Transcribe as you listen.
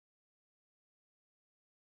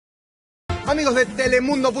Amigos de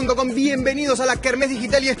Telemundo.com, bienvenidos a la Kermesse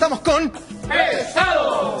Digital y estamos con...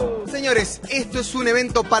 ¡Pesado! Señores, esto es un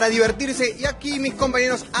evento para divertirse y aquí mis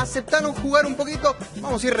compañeros aceptaron jugar un poquito.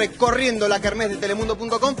 Vamos a ir recorriendo la Kermesse de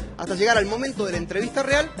Telemundo.com hasta llegar al momento de la entrevista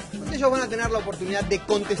real, donde ellos van a tener la oportunidad de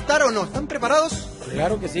contestar o no. ¿Están preparados?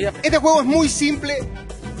 Claro que sí. Este juego es muy simple.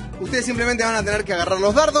 Ustedes simplemente van a tener que agarrar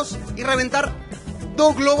los dardos y reventar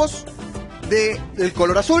dos globos del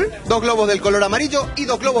color azul, dos globos del color amarillo y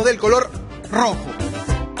dos globos del color rojo.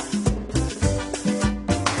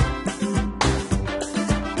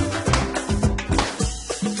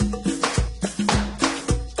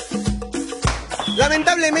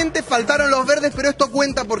 Lamentablemente faltaron los verdes, pero esto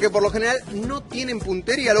cuenta porque por lo general no tienen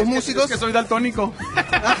puntería los músicos. Es que soy daltónico.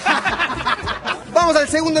 Vamos al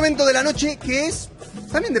segundo evento de la noche, que es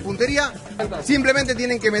también de puntería. Simplemente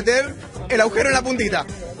tienen que meter el agujero en la puntita.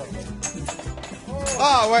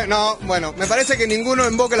 Ah, bueno, me parece que ninguno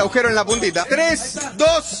invoca el agujero en la puntita. 3,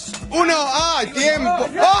 2, 1, ¡ah, tiempo!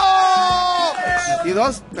 ¡Oh! Y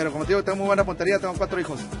dos, pero como te digo, tengo muy buena puntería, tengo 4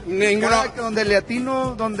 hijos. Ninguno. Cada que donde le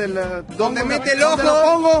atino, donde mete el ojo, donde lo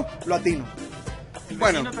pongo, lo atino.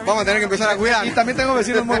 Bueno, vamos a tener que empezar a cuidar. Y también tengo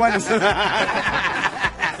vecinos muy buenos.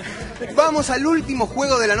 Vamos al último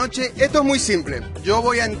juego de la noche. Esto es muy simple. Yo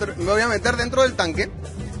me voy a meter dentro del tanque,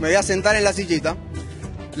 me voy a sentar en la sillita.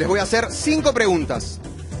 Les voy a hacer 5 preguntas.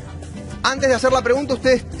 Antes de hacer la pregunta,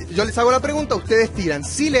 yo les hago la pregunta, ustedes tiran.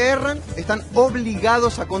 Si le erran, están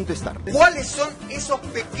obligados a contestar. ¿Cuáles son esos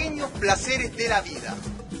pequeños placeres de la vida?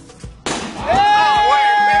 Bueno,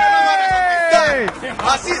 pero no van a contestar.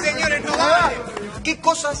 Así, señores, no vale. ¿Qué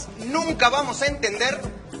cosas nunca vamos a entender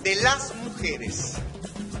de las mujeres?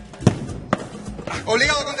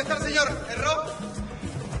 Obligado a contestar, señor. ¿Erró?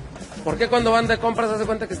 ¿Por qué cuando van de compras se hace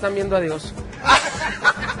cuenta que están viendo a Dios?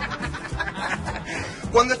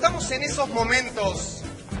 Cuando estamos en esos momentos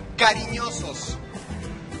cariñosos,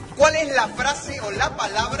 ¿cuál es la frase o la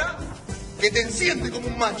palabra que te enciende como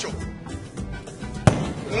un macho?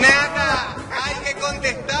 Nada, hay que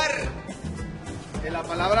contestar. La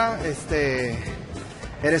palabra,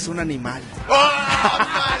 eres un animal. ¡Oh,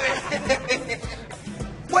 madre!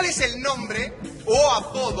 ¿Cuál es el nombre o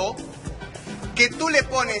apodo que tú le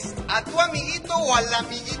pones a tu amiguito o al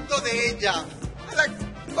amiguito de ella? A la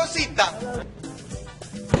cosita.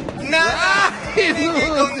 Nada, tiene que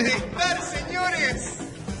contestar, señores.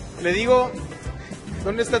 Le digo,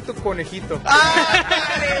 ¿dónde está tu conejito?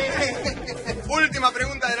 ¡Ándale! Última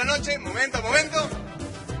pregunta de la noche, momento.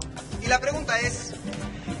 Y la pregunta es,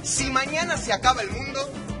 si mañana se acaba el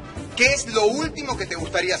mundo, ¿qué es lo último que te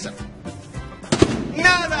gustaría hacer?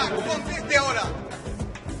 Nada, conteste ahora.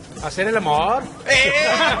 ¿Hacer el amor?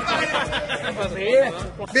 Bien,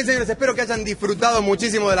 señores, espero que hayan disfrutado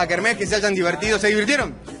muchísimo de la Kermesse, que se hayan divertido. ¿Se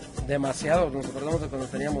divirtieron? Demasiado, nos acordamos de cuando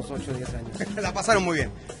teníamos 8 o 10 años. La pasaron muy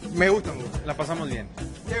bien. Me gusta. La pasamos bien.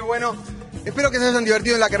 Qué bueno. Espero que se hayan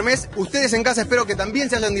divertido en la Kermesse. Ustedes en casa espero que también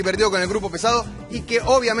se hayan divertido con el Grupo Pesado y que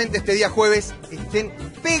obviamente este día jueves estén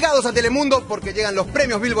pegados a Telemundo porque llegan los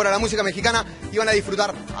premios Billboard a la música mexicana y van a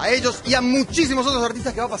disfrutar a ellos y a muchísimos otros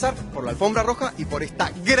artistas que va a pasar por la alfombra roja y por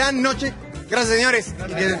esta gran noche. Gracias, señores,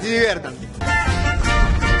 y que se diviertan.